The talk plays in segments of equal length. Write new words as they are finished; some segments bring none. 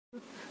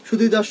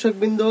শুধু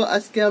দর্শকবৃন্দ,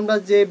 আজকে আমরা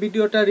যে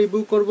ভিডিওটা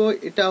রিভিউ করব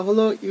এটা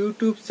হলো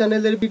ইউটিউব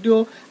চ্যানেলের ভিডিও।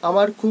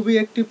 আমার খুবই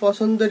একটি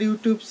পছন্দের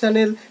YouTube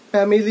channel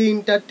family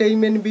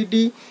entertainment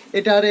BD.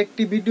 এটার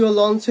একটি ভিডিও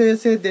লঞ্চ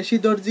হয়েছে দেশি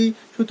দর্জি।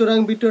 সুতরাং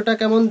ভিডিওটা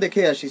কেমন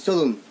দেখে আসি,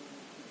 চলুন।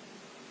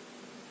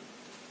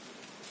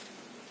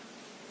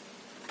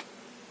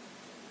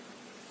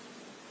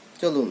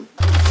 চলুন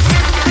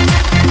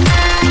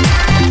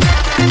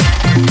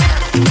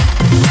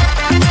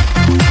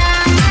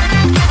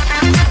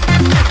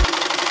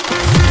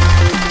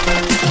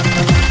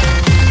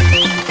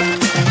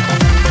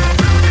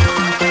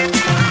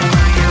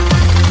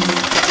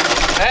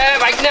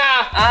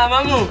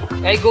মামু,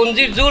 এই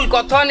গঞ্জির জুল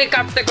কত আনি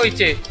কাটতে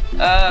কইছে?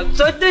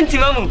 14 ইঞ্চি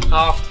মামু।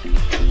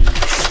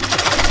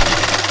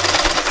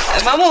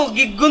 মামু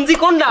গঞ্জি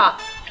কোনটা?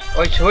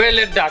 ওই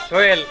সোহেলের দা,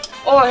 সোহেল।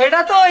 ও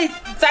এটা তো ওই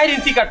 4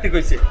 ইঞ্চি কাটতে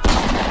কইছে।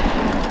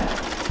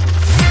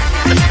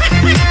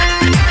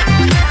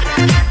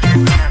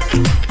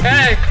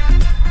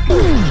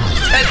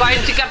 এই 5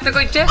 ইঞ্চি কাটতে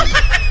কইছে।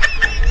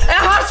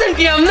 হাসেন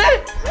কি আমনে?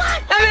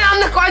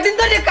 আমনে কয়দিন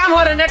ধরে কাম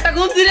করেন, একটা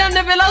গঞ্জির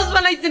আমনে ব্লাউজ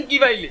বানাইছেন কি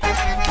বাইলে?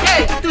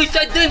 তুই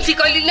 14 ইঞ্চি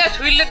কইলি না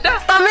সুইলেরটা?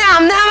 আমি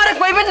আমনে আমারে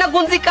কইবেন না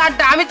গঞ্জি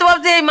কাটটা। আমি তো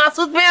ভাবছি এই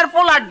মাসুদ ভাইয়ের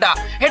পোলারটা।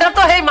 এটা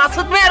তো এই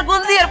মাসুদ ভাইয়ের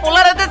গঞ্জি আর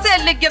পোলারে দেছে,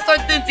 এর লাগি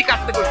 14 ইঞ্চি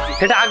কাটতে কইছি।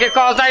 এটা আগে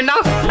কওয়া যায় না?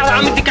 আর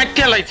আমি তো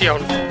কাটতে লাইছি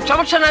এখন।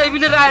 সমস্যা নাই,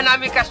 বিলে রায় না,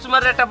 আমি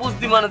কাস্টমারের একটা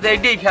বুঝদি মানে যে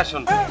এইটাই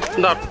ফ্যাশন।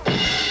 ধর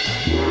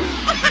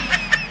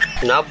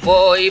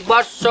 90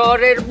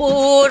 বছরের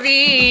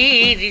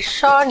বুড়ির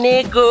সনে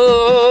গো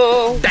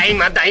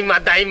দাইমা দাইমা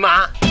দাইমা,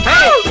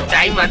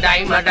 দাইমা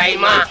দাইমা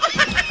দাইমা,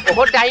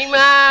 ও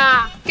দাইমা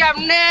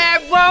কেমনে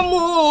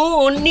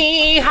গমুনি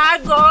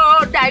হাগো,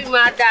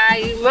 দাইমা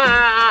দাইমা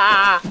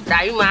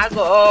দাইমা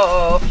গো,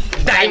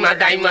 দাইমা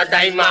দাইমা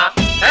দাইমা,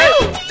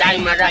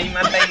 দাইমা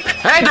দাইমা দাইমা।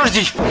 এই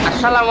দর্জি,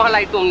 আসসালামু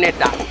আলাইকুম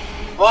নেতা।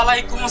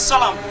 ওয়ালাইকুম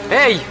আসসালাম।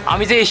 এই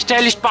আমি যে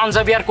স্টাইলিশ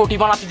পাঞ্জাবি আর কোটি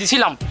বানাতে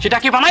দিছিলাম সেটা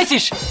কি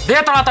বানাইছিস? দে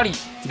তাড়াতাড়ি,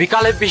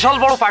 বিকালে বিশাল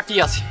বড় পার্টি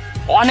আছে,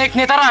 অনেক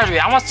নেতারা আসবে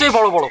আমার চেয়ে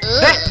বড় বড়।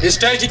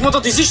 স্টাইল ঠিকমতো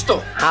দিছিস তো?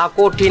 হ্যাঁ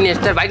কঠিন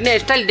স্টাইল ভাই, না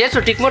স্টাইল দেছো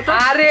ঠিকমতো?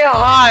 আরে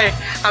হয়,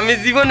 আমি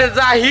জীবনে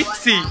যা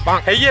শিখছি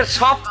এর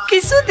সব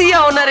কিছু দিয়ে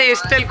ওনারে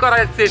স্টাইল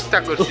করার চেষ্টা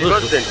করছি,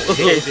 বুঝছেন?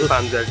 এই যে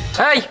পাঞ্জাবি।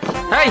 এই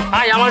এই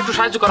আয় আমার একটু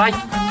সাহায্য কর, আয়।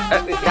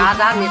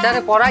 দাদা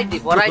নেতারে পড়াই দে,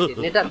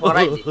 নেতার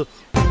পড়াই দে।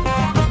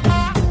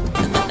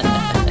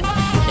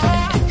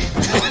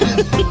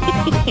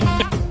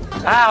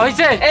 হ্যাঁ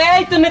হইছে,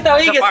 এই তো নেতা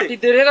হয়ে গেছে। পার্টি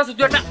দেরে গেছে,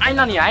 তুই একটা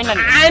আয়না নিয়ে, আয়না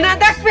নিয়ে। আয়না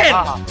দেখবেন?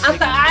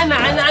 আচ্ছা আয়না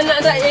আয়না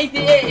আয়না, এই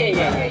যে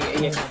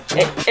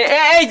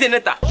এই যে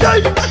নেতা। এই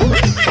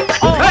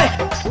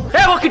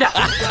এই ওকিটা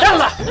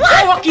আল্লাহ,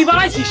 এই ও কি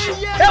বানাইছিস?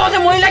 এই ওতে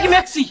মহিলা কি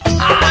মেক্সি?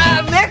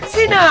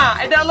 মেক্সি না,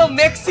 এটা হলো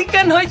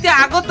মেক্সিকান হইতে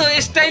আগত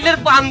স্টাইলের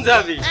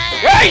পাঞ্জাবি।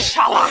 এই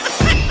শালা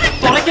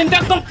তোরে কিন্তু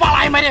একদম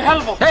পালাই মারে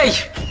ফেলবো। এই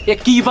এ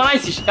কি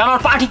বানাইছিস? আমার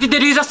পার্টিতে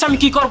দেরি হয়ে যাচ্ছে, আমি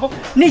কি করবো?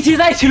 নিচে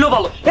যাই ছিল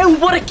ভালো, এ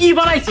উপরে কি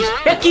বানাইছিস?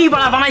 এ কি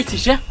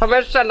বানাইছিস?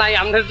 সমস্যা নাই,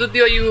 আপনার যদি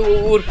ওই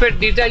উর্ফের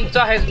ডিজাইন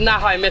সহজ না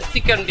হয়,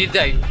 মেক্সিকান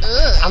ডিজাইন,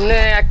 আপনি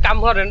এক কাম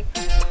করেন,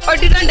 ওই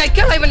ডিজাইন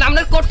দেখে লাইবেন।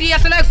 আপনার কোটি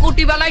আছে না,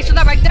 কোটি বানাইছো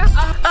না ভাইটা?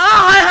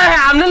 হ্যাঁ হ্যাঁ,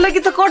 আপনার লাগি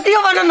তো কোটিও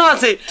বানানো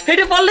আছে,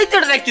 এটা বললেই তো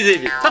দেখতে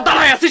যাইবে। তা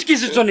দাঁড়াই আছিস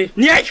কিছুর জন্য?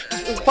 নিয়ে আই,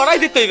 পড়াই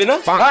দিতে হইবে না?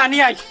 হ্যাঁ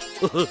নিয়ে আই,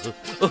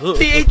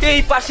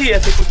 এই পাশেই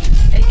আছে কোটি।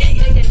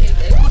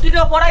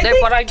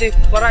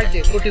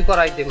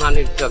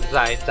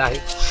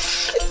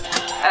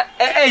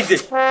 এই যে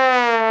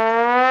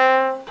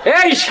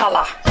এই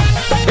শালা,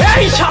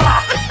 এই শালা,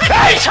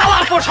 এই শালা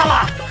পোশালা,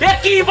 এ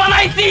কি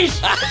বানাইছিস?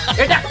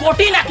 এটা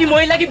কোটি নাকি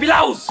মহিলা কি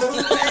ব্লাউজ?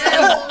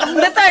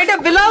 নেতা এটা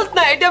ব্লাউজ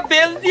না, এটা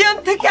বেলজিয়াম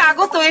থেকে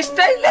আগত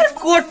স্টাইলের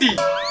কোটি।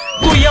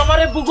 তুই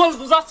আমারে ভূগোল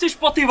বুঝাচ্ছিস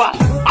প্রতিবার,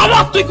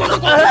 আবার তুই কোনো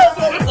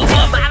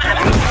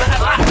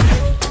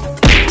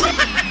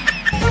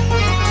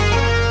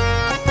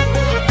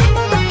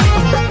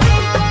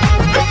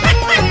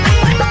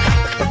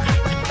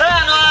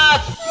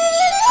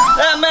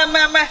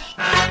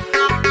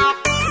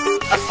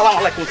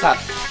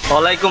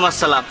ওয়ালাইকুম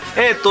আসসালাম।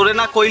 এ তোরে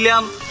না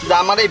কইলাম যে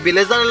আমার এই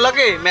ব্লেজারের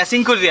লগে ম্যাচিং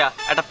করিয়া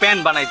একটা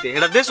প্যান্ট বানাইতে,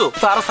 এটা দেছো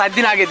তো? আরো 7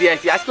 দিন আগে দিয়ে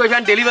আইছি, আজকে ওই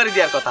প্যান্ট ডেলিভারি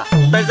দেওয়ার কথা।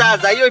 তাই যা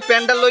যাই ওই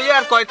প্যান্টটা লইয়া,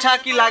 আর কয়টা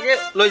কি লাগে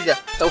লই যা।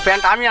 তো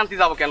প্যান্ট আমি আনতে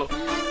যাবো কেন?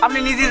 আপনি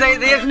নিজে যাই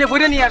দিয়ে শুনে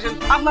পরে নিয়ে আসেন।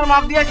 আপনার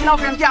মাপ দিয়েছি না,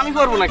 প্যান্ট কি আমি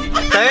করবো নাকি?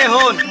 তাই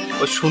হন,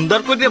 ওই সুন্দর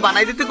করে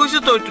বানাই দিতে কইছো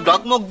তো, একটু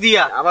ডকমক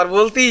দিয়া। আবার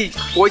বলতি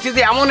কইছে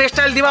যে এমন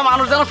স্টাইল দিবা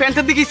মানুষ যেন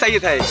প্যান্টের দিকেই চাইয়ে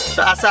থাকে।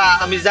 আচ্ছা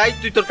আমি যাই,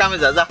 তুই তোর কামে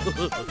যা যা।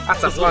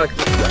 আচ্ছা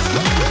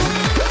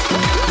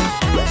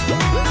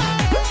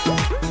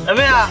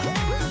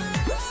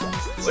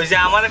ওই যে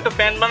আমার একটা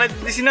প্যান্ট বানাইতে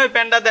দিছি না, ওই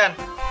প্যান্টটা দেন।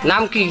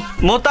 নাম কি?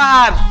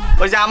 মোতাহার।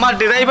 ওই যে আমার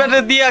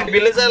ড্রাইভারে দিয়া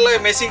ব্লেজার লয়ে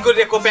ম্যাচিং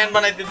করে কো প্যান্ট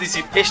বানাইতে দিছি,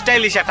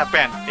 স্টাইলিশ একটা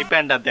প্যান্ট, এই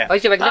প্যান্টটা দেন।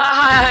 হইছে ভাই?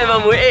 হ্যাঁ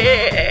মামু,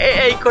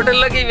 এই কোটের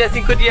লগে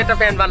ম্যাচিং করে একটা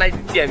প্যান্ট বানাই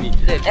দিছি আমি।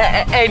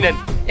 এই নেন,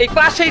 এই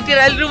পাশেই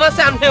ট্রায়াল রুম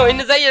আছে, আমি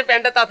ওইনে যাই এর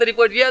প্যান্টটা তাড়াতাড়ি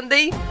পরিয়ে আন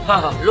দেই।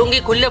 হ্যাঁ লুঙ্গি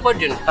খুললে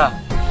পর্যন্ত। হ্যাঁ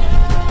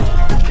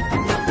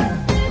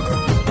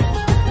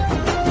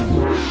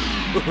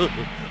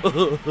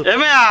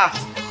এমিয়া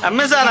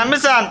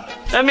আমেসান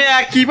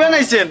কি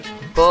বানাইছেন?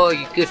 ওই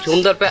কি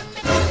সুন্দর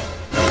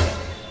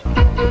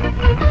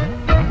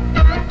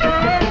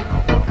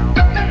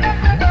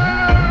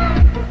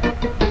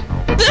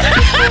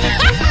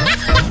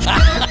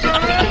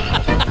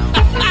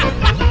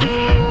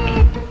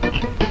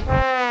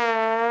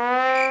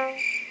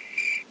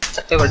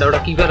ওটা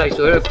কি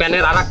বেড়াইছো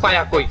প্যানের আর এক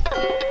পায়া কই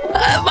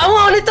বাবু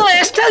আমি তো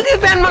স্টাইল দিয়ে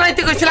প্যান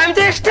বানাইতে কইছিলাম আমি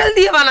তো স্টাইল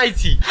দিয়ে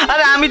বানাইছি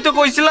আরে আমি তো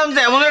কইছিলাম যে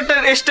এমন একটা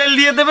স্টাইল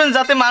দিয়ে দেবেন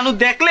যাতে মানুষ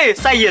দেখলে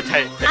চাইয়ে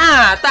থাকে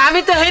তা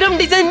আমি তো এরকম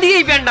ডিজাইন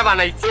দিয়েই প্যান্টটা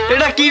বানাইছি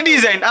এটা কি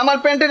ডিজাইন আমার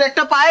প্যান্টের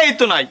একটা পায়াই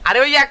তো নাই আরে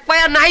ওই এক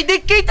পায়া নাই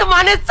দেখেই তো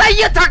মানে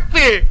চাইয়ে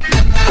থাকবে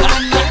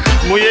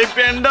মুই এই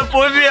প্যান্টটা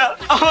পরিয়া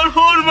আমার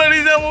ফোর বাড়ি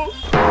যাবো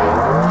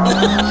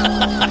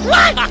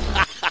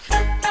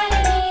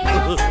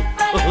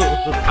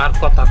আর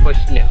কথা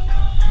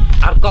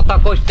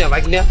কইস না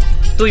ভাই না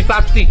তুই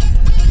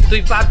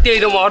পারতি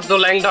এইরকম অর্ধ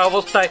ল্যাংডা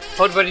অবস্থায়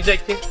ওর বাড়ি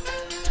যাইতে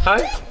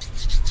হ্যাঁ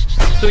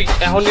তুই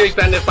এখনই ওই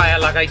প্যানের পায়া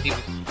লাগাই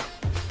দিবি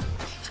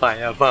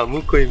পায়া মামু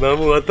কই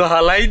মামু অত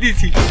হালাই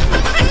দিছি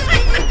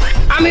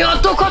আমি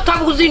অত কথা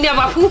বুঝি না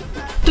বাপু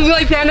তুমি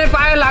ওই প্যানের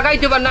পায়া লাগাই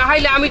দেবা না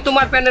হইলে আমি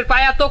তোমার প্যানের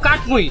পায়া তো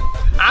কাটমুই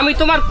আমি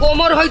তোমার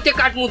কোমর হইতে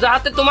কাটমু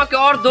যাতে তোমাকে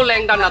অর্ধ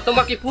ল্যাংডা না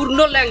তোমাকে পূর্ণ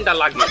ল্যাংডা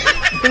লাগে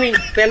তুমি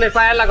প্যানের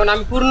পায়া লাগো না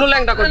আমি পূর্ণ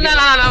ল্যাংডা করি না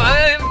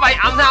ভাই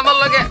আপনি আমার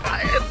লগে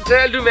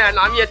জেন্টলম্যান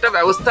আমি একটা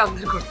ব্যবস্থা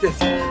আপনাদের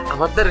করতেছি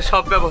আমাদের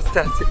সব ব্যবস্থা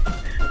আছে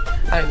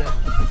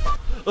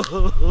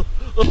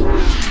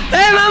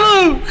এই মামু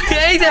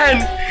এই দেন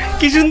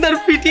কি সুন্দর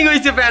ফিটিং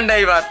হইছে প্যান্টটা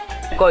এবার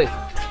কই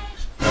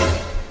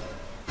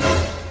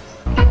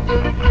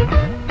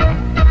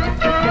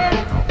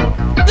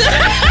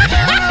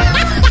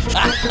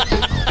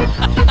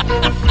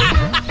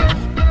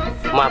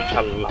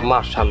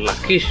মাশাআল্লাহ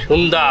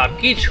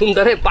কি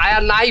সুন্দর পায়া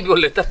নাই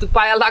বলে তা তুই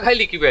পায়া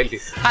লাগাইলি কি বাইলি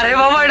আরে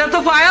বাবা এটা তো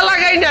পায়া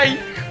লাগাই নাই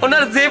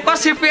ওনার যে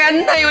পাশে প্যান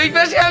নাই ওই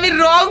পাশে আমি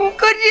রং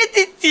করিয়ে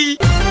দিচ্ছি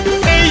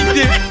এই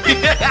যে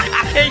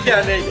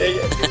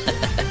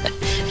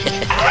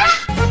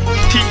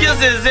ঠিক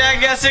আছে যে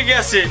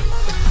গেছে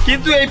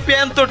কিন্তু এই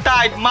প্যান তো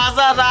টাইট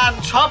মাজা রান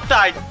সব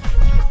টাইট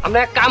আমরা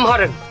এক কাম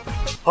করেন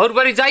ওর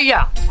বাড়ি যাইয়া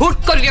হুট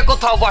করিয়া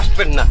কোথাও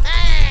বসবেন না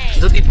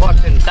যদি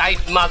বসেন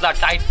টাইট মাজা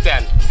টাইট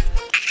প্যান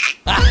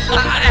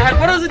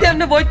এরপরে যদি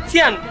আপনি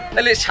বইছেন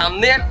তাহলে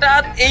সামনে একটা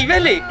এই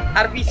বেলে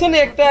আর পিছনে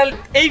একটা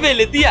এই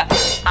বেলে দিয়া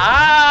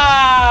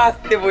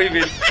আস্তে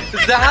বইবেন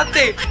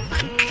যাহাতে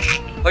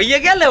হইয়া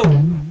গেলেও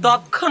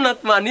তৎক্ষণাৎ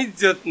মান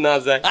ইজ্জত না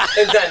যায়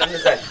যাই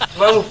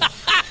মামু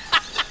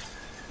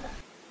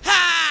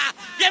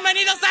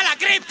Bienvenidos a la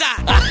cripta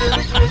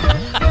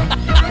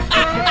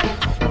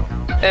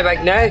ভাই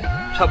নাই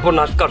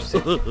সর্বনাশ করছে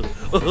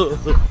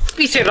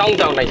পিছে রং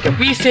দাও নাই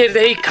পিছের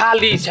এই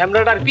খালি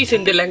শ্যামলাটার পিছন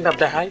দিয়ে ল্যাংটা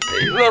দেখায়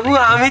বাবু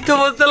আমি তো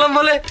বলছিলাম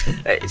বলে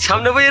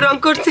সামনে বই রং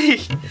করছি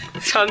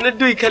সামনে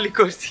দুই খালি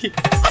করছি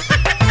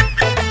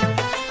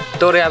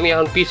তোরে আমি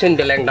এখন পিছন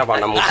দিয়ে ল্যাংটা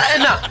বানাবো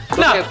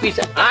না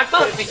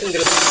পিছন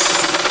দিয়ে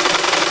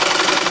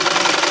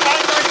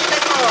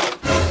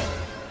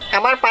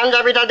আমার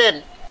পাঞ্জাবিটা দেন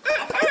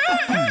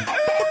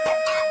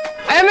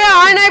এমে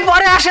হয় নাই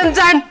পরে আসেন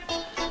যান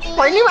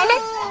হয়নি মানে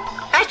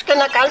আজকে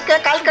না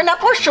কালকে না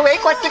পরশু এই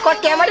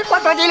করতে আমার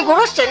কতদিন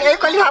ঘুরছেন এই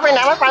করলে হবে না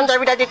আমার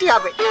পাঞ্জাবিটা দিতে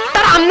হবে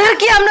তার আপনার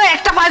কি আমরা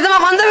একটা পায়জামা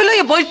পাঞ্জাবি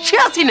লইয়ে বসে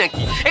আছি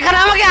নাকি এখানে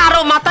আমাকে আরো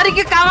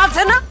মাতারিকে কাম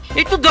আছে না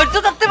একটু ধৈর্য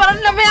ধরতে পারেন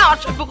না মেয়ে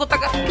অসভ্য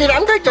কোথাকার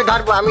কিরম ধৈর্য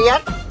ধরবো আমি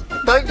আর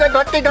ধৈর্য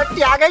ধরতে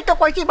আগেই তো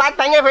কইছি বাদ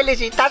ভেঙে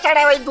ফেলেছি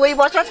তাছাড়া ওই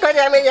 2 বছর ধরে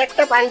আমি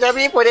একটা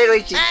পাঞ্জাবি পরে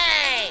রয়েছি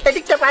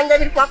এদিকটা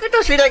পাঞ্জাবির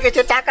পকেটও ছিঁড়ে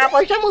গেছে টাকা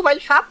পয়সা মোবাইল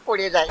সব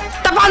পড়ে যায়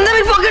তা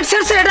পাঞ্জাবির পকেট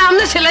ছিঁড়ছে এটা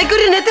আপনি সেলাই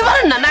করে নিতে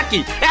পারেন না নাকি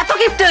এত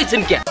কিপটে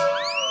হয়েছেন কে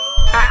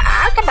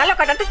আচ্ছা ভালো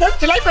কথা তো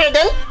সেলাই করে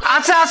দেন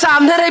আচ্ছা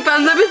আপনার এই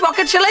পাঞ্জাবির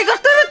পকেট সেলাই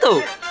করতে হবে তো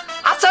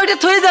আচ্ছা ওইটা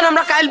থয়ে যান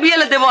আমরা কাল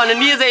বিয়েলে দেবো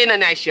নিয়ে যাই না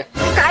আইসা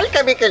কালকে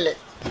বিকেলে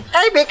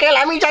এই বিকেল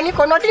আমি জানি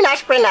কোনোদিন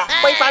আসবে না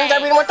ওই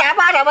পাঞ্জাবির মতো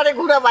আবার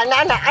ঘুরাবা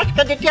না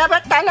আজকে দিতে হবে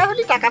তা না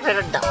হলে টাকা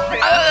ফেরত দাও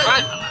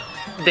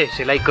দে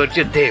সেলাই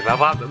করছি দে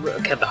বাবা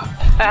খেদা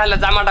তাহলে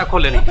জামাটা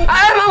খোলেন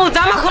আরে মামু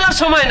জামা খোলার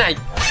সময় নাই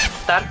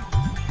তার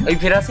ওই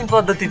ফেরাসিন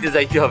পদ্ধতিতে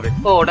যাইতে হবে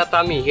ও ওটা তো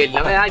আমি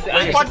গেলাম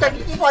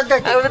পদ্ধতি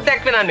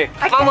দেখবেন আনে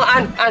মামু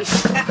আন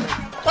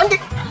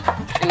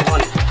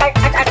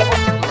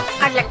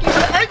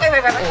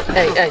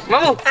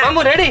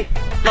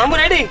মামু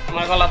রেডি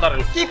আমার গলা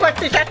ধরেন কি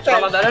করতে চাচ্ছ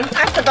গলা ধরেন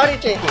আচ্ছা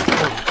ধরেছে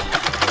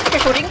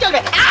শুটিং চলবে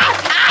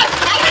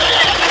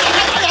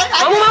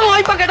মামু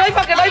ওই পাকেট হয়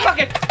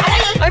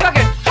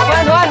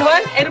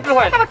এর উপরে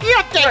হয় কি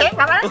হচ্ছে রে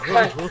বাবা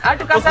আর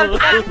একটু কাছে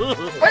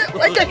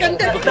ওইটা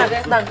কেনতে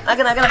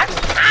আগে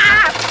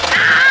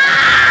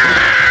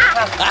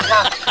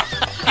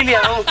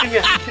ক্লিয়ার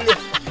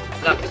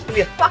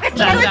পকেট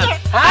ছেড়ে গেছে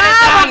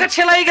পকেট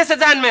সেলাই গেছে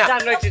জান মেয়া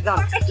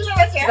পকেট ছেড়ে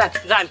গেছে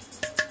জান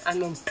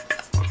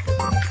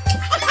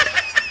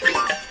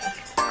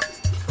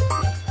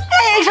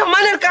এই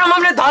সম্মানের কাম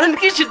আমরা ধরেন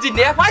কি সিদ্ধি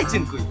নিয়ে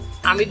পাইছেন কই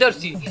আমি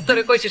ধরছি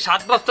তোরে কইছি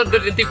 7 বছর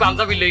ধরে তুই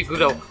পাঞ্জাবি লই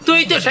ঘুরাও তুই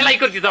তো সেলাই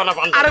করতে দাও না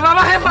পাঞ্জাবি আরে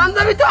বাবা হে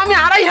পাঞ্জাবি তো আমি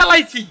আড়াই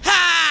হেলাইছি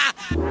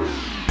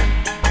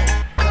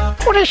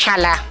ওরে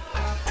শালা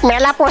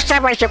মেলা পোস্টার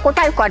পাইছে,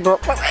 কোথায় করবো?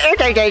 এই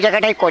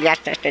জায়গাটাই করি,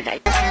 আস্তে আস্তে যাই।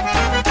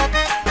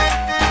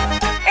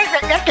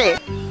 দেখে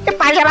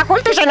পায়জামা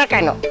খুলতেছে না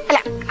কেন?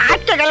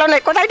 আটকে গেল না,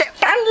 কোথায়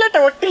টানলে তো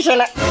উঠতেছে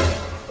না।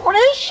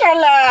 ওরে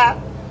শালা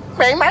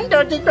বেঈমান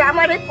দর্জি তো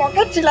আমার এই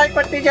পকেট সেলাই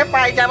করতেছে,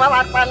 পায়জামা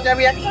আর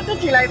পাঞ্জাবি একসাথে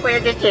সেলাই করে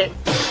দিচ্ছে।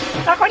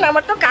 তখন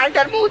আমার তো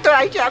কালটার মুহূর্ত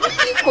আইছে, আমি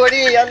কি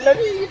করি? আল্লাহ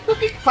রে, একটু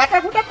কি ফাটা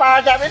ফুটা পাওয়া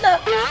যাবে না?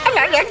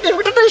 একদিন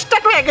ওটা তো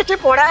স্টার্ট হয়ে গেছে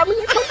পড়া, আমি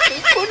এখন কি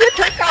করে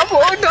ঠেকাবো?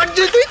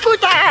 দর্জি তুই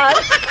কোথায়?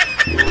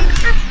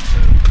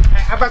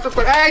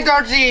 এই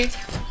দর্জি,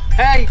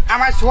 এই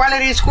আমার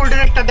সোয়ালের স্কুল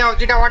ড্রেসটা দাও,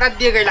 যেটা অর্ডার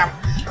দিয়ে গেলাম।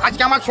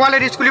 আজকে আমার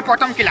সোয়ালের স্কুলে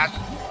প্রথম ক্লাস।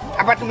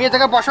 আবার তুমি এ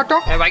জায়গায় বসো তো।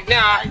 বাইক না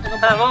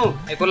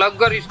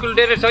একলাগর স্কুল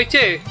ড্রেস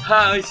হয়েছে?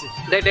 হ্যাঁ হয়েছে।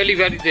 দে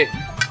ডেলিভারি দে,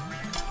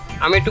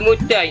 আমি একটু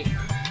মুছতে আই।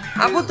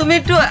 আপু তুমি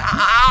একটু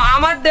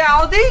আমার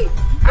দাও দেই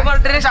তোমার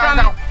ড্রেসটা।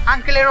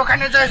 আঙ্কেলের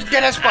ওখানে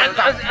ড্রেস পরো।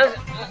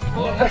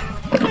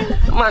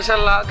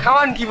 মাশাআল্লাহ,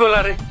 খাওয়ান কি বলা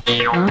রে?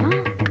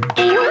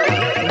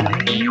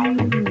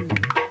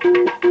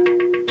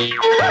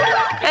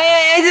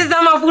 এই যে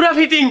জামা পুরা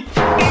ফিটিং।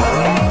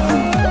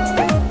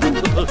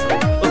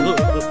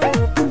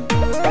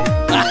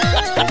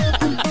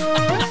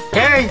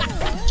 এই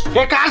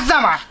এ কাজ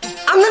জামা,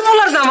 আমি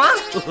বলার জামা?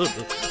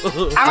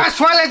 আমার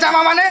সোয়ালের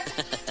জামা মানে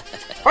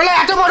বলে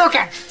এত বড়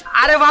কেন?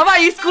 আরে বাবা,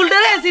 স্কুল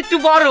ড্রেস একটু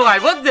বড়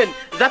হয় বুঝছেন,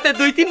 যাতে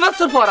 2-3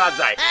 বছর পরা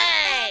যায়।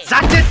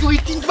 যাতে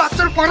 2-3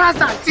 বছর পরা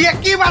যায়? তুই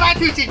কি বানাই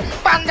তুইছিস?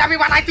 পাঞ্জাবি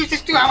বানাই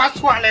তুইছিস তুই আমার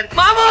সোয়ালের?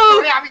 মামু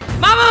আমি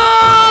মামু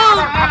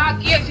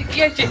কি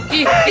আছে কি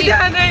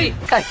নেই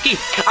কি?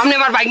 আপনি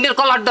আমার বাইকের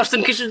কলার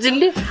ধরছেন কিছু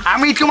জিনিস?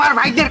 আমি তোমার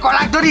ভাইদের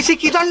কলার ধরিছি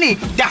কি জন্য?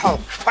 দেখো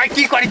ভাই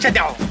কি করেছে,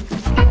 দেখো।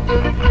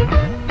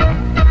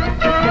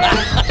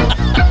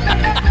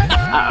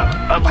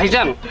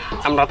 ভাইজান,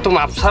 আমরা তো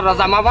মাপসারা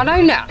জামা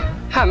বানাই না।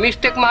 হ্যাঁ,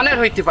 মিস্টেক মানের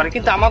হইতে পারে,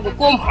 কিন্তু আমাকে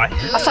কম হয়।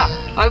 আচ্ছা,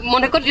 আমি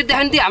মনে করি যে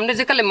দেখেন দিয়ে আপনি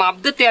যে কালে মাপ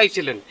দিতে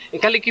আইছিলেন,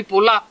 এখানে কি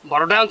পোলা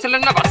বড়টা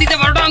আনছিলেন না বাতিতে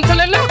বড়টা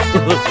আনছিলেন না?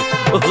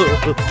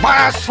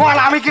 সোয়াল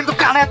আমি কিন্তু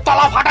কানের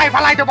তলা ফাটাই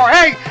ফেলাই দেবো।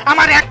 এই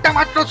আমার একটা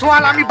মাত্র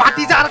সোয়াল, আমি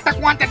ভাতিজা আর একটা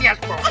সোয়ালটা নিয়ে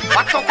আসবো।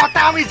 অত কথা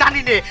আমি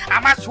জানি নে।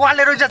 আমার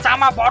সোয়ালের ওই যে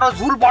জামা বড়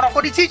ঝুল বড়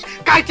করেছিস,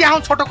 কাইতে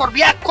এখন ছোট করবি,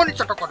 এক্ষুনি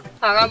ছোট করবি।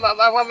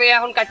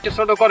 এখন কাটতে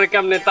ছোট করে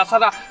কেমনে?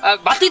 তাছাড়া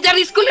বাতিজার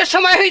স্কুলের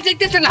সময় হয়ে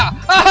যাইতেছে না।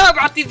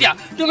 বাতিজা,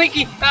 তুমি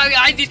কি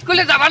আজ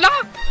স্কুলে যাবা না?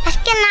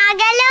 আজকে না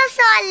গেলেও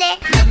চলে।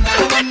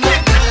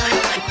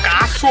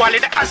 কাজ সোয়াল,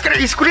 এটা আজকে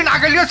স্কুলে না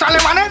গেলেও চলে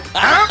মানে?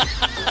 হ্যাঁ,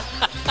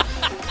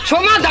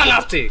 সমাধান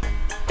আছে।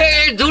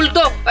 এই ঝুল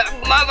তো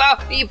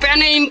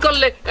প্যানে ইন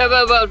করলে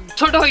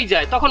ছোট হয়ে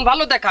যায়, তখন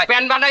ভালো দেখায়।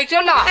 প্যান বানাইছো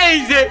না? এই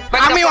যে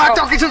আমি অত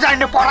কিছু জানি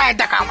না, পড়ায়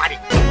দেখা আমারই।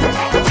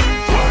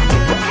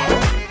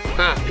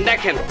 হ্যাঁ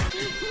দেখেন,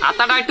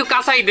 আতাটা একটু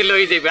কাঁচাই দিলে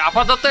হয়ে যাবে।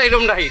 আপাতত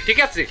এরম রাখি, ঠিক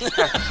আছে?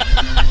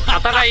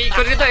 আতাটা এই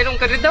করে দাও, এরম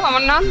করে দাও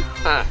আমার নাম।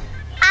 হ্যাঁ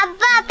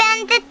আব্বা,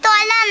 প্যান্টের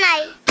তলা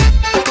নাই।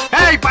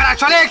 এই পাড়া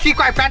চলে কি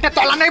কয়, প্যান্টের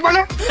তলা নেই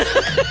বলে?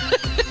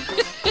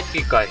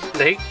 কি কয়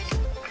দেখ,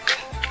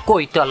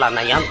 কই তলা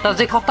নাই?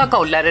 আন্তাজে কথা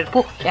কৌলারের পো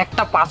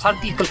একটা পাছার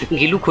দিয়ে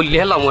গিলু খুললে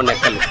হেলাম মনে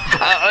গেল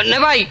না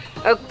ভাই।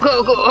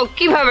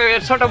 কিভাবে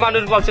ছোট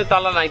মানুষ বলছে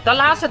তলা নাই?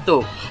 তলা আছে তো।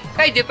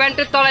 এই যে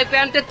প্যান্টের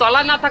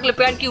তলা না থাকলে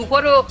প্যান্ট কি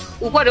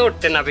উপরে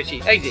উঠতে না বেশি?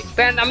 এই যে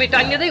প্যান্ট আমি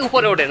টানিয়ে দেই,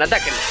 উপরে ওঠে না,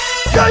 দেখেন।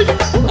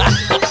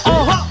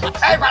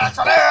 এই পাড়া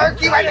চলে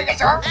কি বাইরে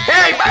গেছো?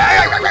 এই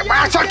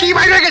পাড়া চল কি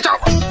বাইরে গেছো?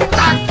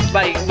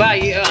 ভাই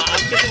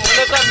আপনি তো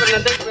মনে করবেন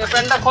না,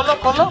 প্যান্টটা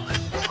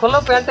খোলো,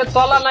 প্যান্টের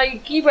তলা নাই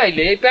কি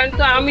পাইলে? এই প্যান্ট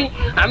তো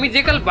আমি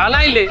যেকাল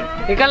বানাইলে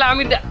সেকালে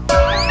আমি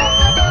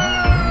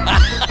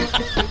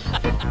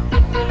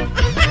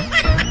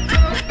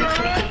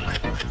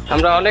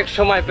আমরা অনেক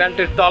সময়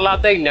প্যান্টের তলা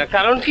দেই না,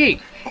 কারণ কি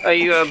ওই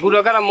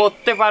বুড়োকারা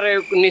মরতে পারে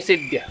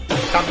নিচের দিয়া।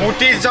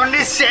 মুটির জন্য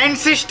চেইন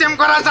সিস্টেম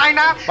করা যায়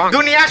না?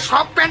 দুনিয়ার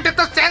সব প্যান্টে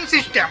তো চেইন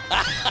সিস্টেম।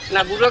 না,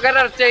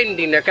 বুড়োকারার চেইন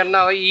দিই না, কেন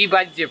ওই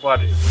বাজে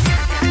পরে।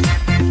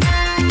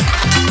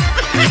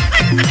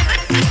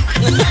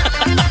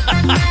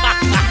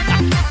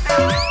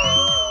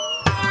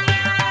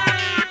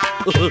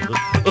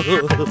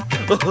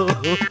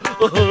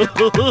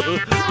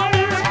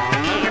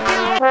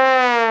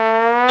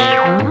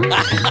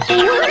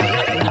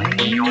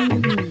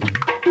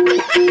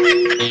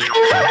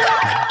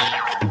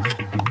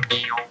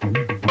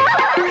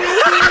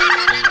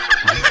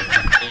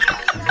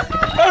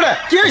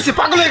 কি হয়েছে?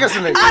 পাগল হয়ে গেছে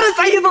নাকি? আরে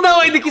চাইয়ে তো না,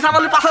 ওই দেখি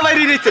সামালের পাশা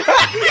বাইরে রয়েছে।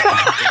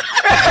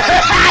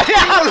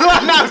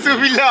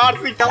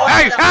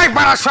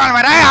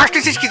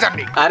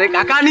 আরে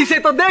কাকা নিচে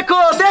তো দেখো,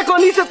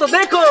 নিচে তো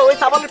দেখো, ওই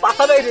সামালের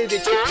পাশা বাইরে রয়েছে।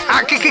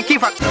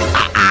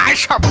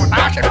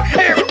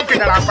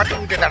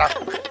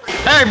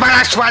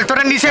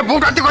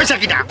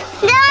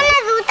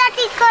 জুতা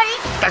ঠিক করি।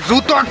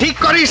 জুতো ঠিক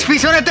করিস,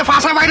 পিছনেতে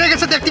ফাঁসা বাইরে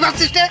গেছে দেখতে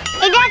পাচ্ছিস?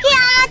 এটা কি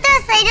আমার তো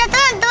সেইটা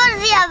তো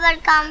দর্জি আবার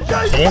কাম।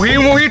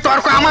 মুহি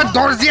তর্ক আমার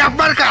দর্জি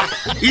আব্বার কাম।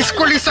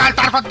 স্কুলে চল,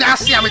 তারপর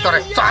আসছি আমি তোরে।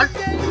 চল।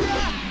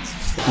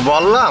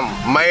 বললাম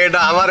মেয়েটা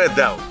আমারে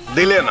দাও,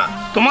 দিলে না।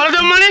 তোমার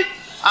মানে?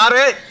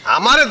 আরে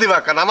আমারে দিবা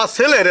কেন, আমার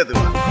ছেলে রে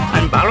দিবা।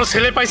 আমি ভালো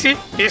ছেলে পাইছি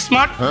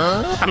স্মার্ট,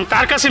 আমি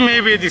তার কাছে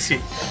মেয়ে বিয়ে দিছি,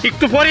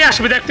 একটু পরে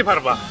আসবে দেখতে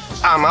পারবা।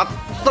 আমার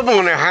তো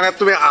মনে হয় না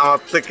তুমি আমার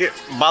থেকে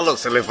ভালো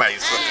ছেলে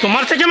পাইছো।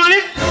 তোমার থেকে মানে?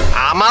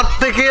 আমার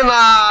থেকে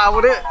না,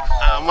 ওরে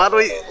আমার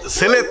ওই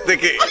ছেলের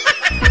থেকে।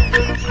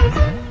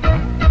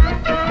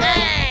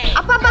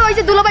 আপা আপা ওই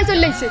যে দুলাভাই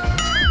চলে আইছে।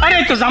 আরে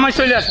এই তো জামাই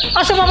চলে আসে,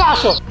 আসো বাবা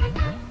আসো।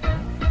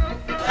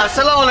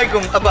 আসসালামু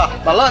আলাইকুম আব্বা,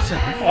 ভালো আছেন?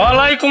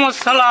 ওয়ালাইকুম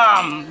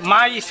আসসালাম,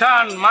 মাই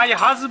সান, মাই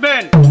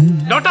হাজবেন্ড,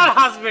 ডটার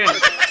হাজবেন্ড।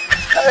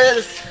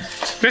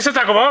 বেঁচে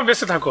থাকো বাবা,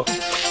 বেঁচে থাকো।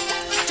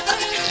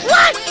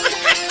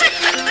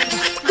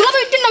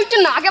 দুলাভাই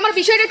উঠছেন না, আগে আমার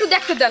বিষয়টা একটু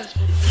দেখতে দেন।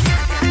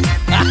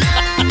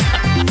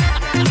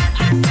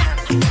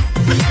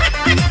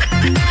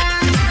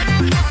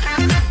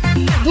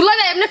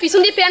 দুলাভাই এমনি পিছন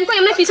দিয়ে প্যান্ট কই,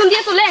 এমনি পিছন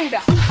দিয়ে চলে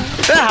আংটা।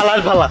 এ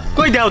হালাল ভালা,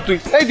 কই দাও তুই?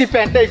 এই দি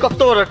প্যান্ট, এই কত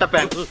বড় একটা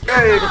প্যান্ট।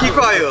 এই কি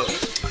কয়?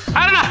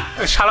 আরে না,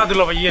 শালা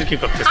দুলাভাই ইয়ার কি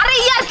করতেছে? আরে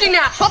ইয়ার কি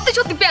না, সত্যি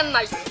সত্যি প্যান্ট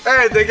নাই।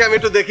 এই দেখি, আমি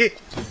একটু দেখি,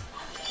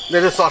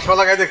 দেখি চশমা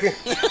লাগাই দেখি।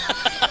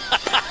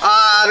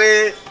 আরে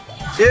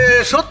এ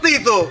সত্যিই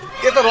তো,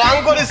 এ তো রং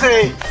করেছে,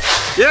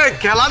 এ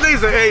খেলা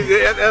দিয়েছে, এই যে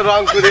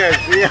রং করে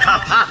আসছি।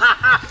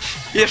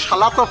 এ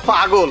শালা তো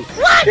পাগল,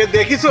 এ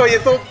দেখিছো, এ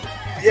তো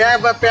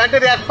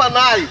প্যান্টের এক পা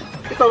নাই,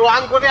 এ তো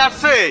রং করে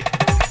আসছে।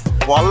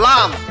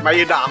 বললাম ভাই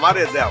এটা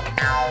আমারে দাও,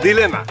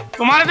 দিলে না।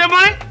 তোমারে দেব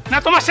মানে না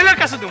তোমার ছেলের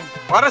কাছে দেব?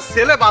 আরে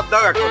ছেলে বাদ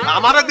দাও, এখন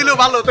আমারে দিলেও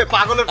ভালো হতো,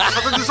 পাগলের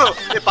সাথে দিছো,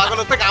 এই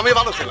পাগলের থেকে আমি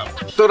ভালো ছিলাম।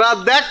 তোরা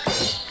দেখ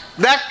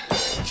দেখ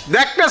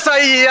দেখতে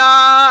চাইয়া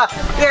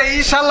এই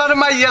শালার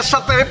মাইয়ার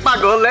সাথে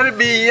পাগলের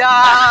বিয়া।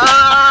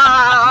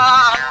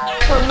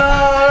 শোনো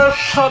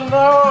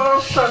শোনো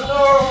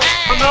শোনো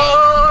শোনো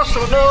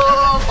শোনো,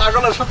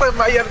 পাগলের সাথে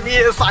মাইয়ার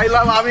বিয়ে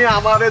চাইলাম আমি,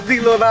 আমারে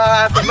দিল না।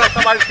 তোমরা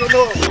সবাই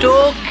শোনো।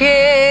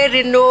 চোখের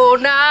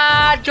নোনা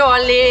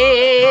জলে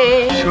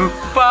সুখ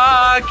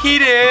পাখি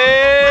রে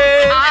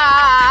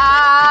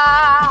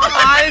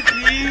আয়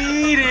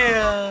ফিরে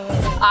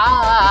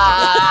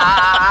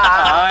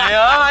আয়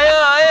আয়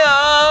আয়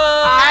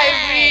আয়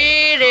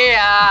ফিরে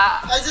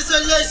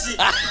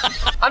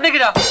আপনি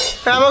কিরা?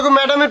 আমাকে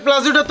ম্যাডামের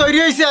প্লাজোটা তৈরি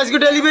হয়েছে, আজকে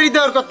ডেলিভারি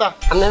দেওয়ার কথা।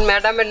 আপনার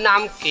ম্যাডামের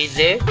নাম কি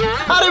যে?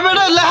 আরে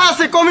বেটা লেখা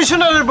আছে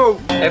কমিশনারের বউ।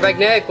 এই বাইক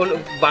নে কোন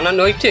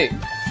বানানো হইছে?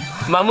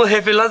 মামু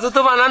হেফেলাজও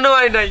তো বানানো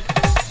হয় নাই।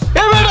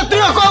 এ বেটা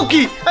তুই কও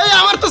কি? এই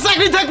আমার তো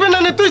চাকরি থাকবে না,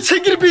 তুই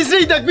শিগগির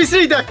পিছরেই দেখ,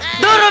 পিছরেই দেখ।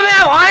 দৌড়বে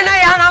হয় নাই,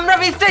 এখন আমরা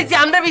বিস্তাইছি,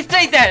 আমরা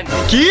বিস্তাই দেন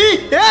কি?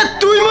 এ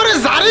তুই মরে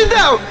জারি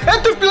দাও, এ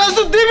তুই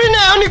প্লাজো দিবি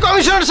না? আমি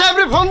কমিশনার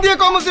সাহেবরে ফোন দিয়ে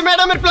কমছি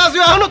ম্যাডামের প্লাজো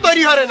এখনো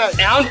তৈরি হরে না।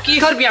 এখন কি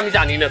করবি আমি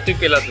জানি না, তুই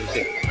পেলা তুলছে।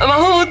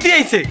 মামু বুদ্ধি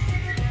আইছে,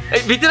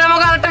 এই ভিতরে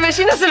আমাকে আরেকটা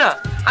মেশিন আছে না,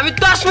 আমি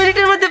 10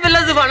 মিনিটের মধ্যে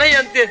পেলাজু বানাই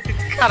আনতে আছি।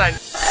 কারণ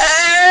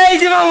এই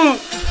যে মামু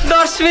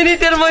 10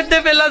 মিনিটের মধ্যে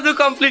পেলাজু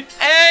কমপ্লিট।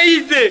 এই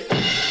যে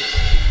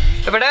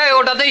এবারে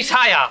ওটাতেই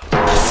ছায়া,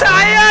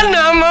 ছায়া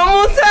না মামু,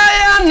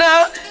 ছায়া না,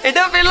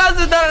 এটা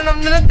পেলাজু। ধরেন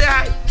আপনারা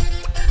দেখাই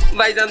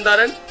ভাইজান,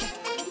 ধরেন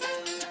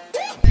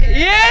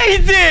এই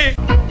যে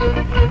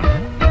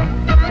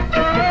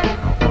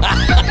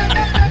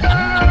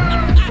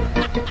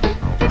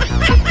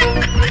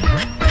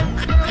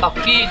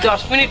কি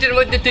 10 মিনিটের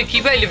মধ্যে তুই কি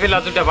পাইলি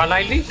পেলাজুটা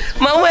বানাইলি?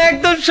 মামু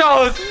একদম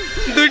সহজ,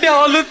 2টা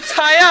হলুদ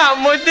ছায়া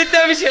মধ্যে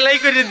আমি সেলাই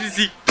করে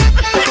দিছি।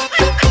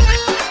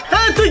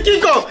 তুই কি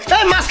কও?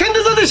 এই মাঝখানতে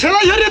যদি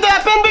সেলাই হরিয়ে দেয়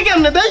পেনবে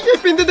কেমনে? দেই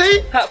পিনতে দেই।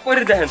 হ্যাঁ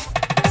পরে দেখেন।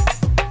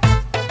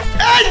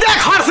 এই দেখ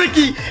হরছে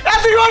কি,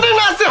 এত ওড়ে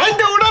না আছে,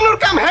 হাইন্দে উড়ানোর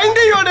কাম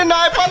হাইন্দেই ওড়ে না,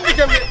 পারবি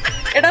কেমনে?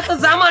 এটা তো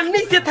জামার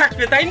নিচে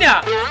থাকবে তাই না?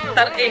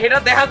 তার এটা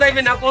দেখা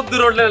যাবে না কত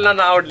দূর উঠলে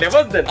না উঠলে,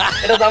 বুঝলেন?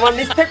 এটা জামার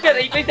নিচে থাকবে। আর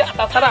এইটাই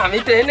তাছাড়া আমি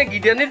তো এনে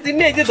গিডানের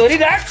জন্য এই যে ধরে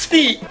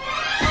রাখছি।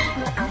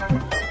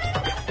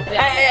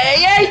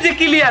 এই যে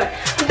ক্লিয়ার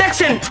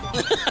দেখছেন?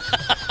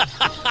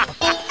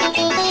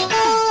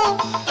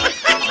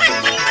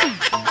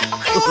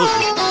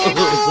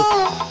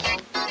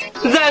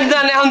 যান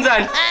যান এখন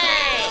যান।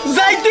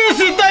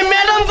 যাইতেছি তাই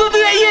ম্যাডাম যদি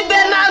এই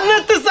দেন না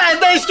নিতে চাই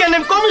দেশ কেন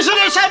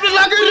কমিশনার সাহেব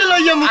লাগাইলে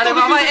লইয়া মু। আরে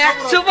বাবা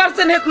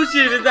 100% খুশি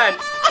হয়ে যান।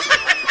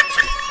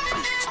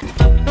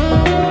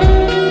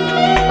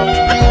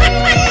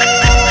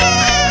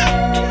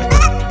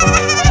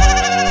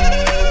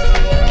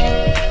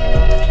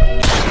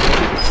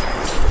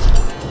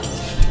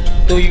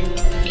 তুই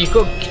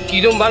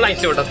কিরম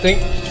বানাইছে ওটা তুই?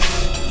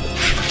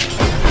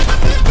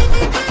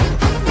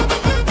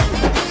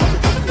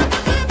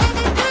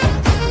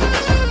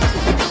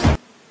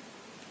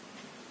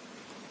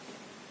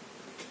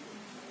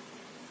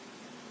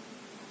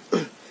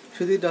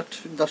 শুধু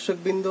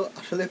দর্শকবৃন্দ,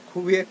 আসলে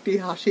খুবই একটি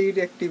হাসির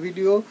একটি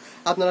ভিডিও,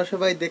 আপনারা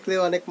সবাই দেখলে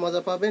অনেক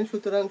মজা পাবেন,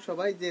 সুতরাং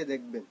সবাই যে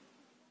দেখবেন।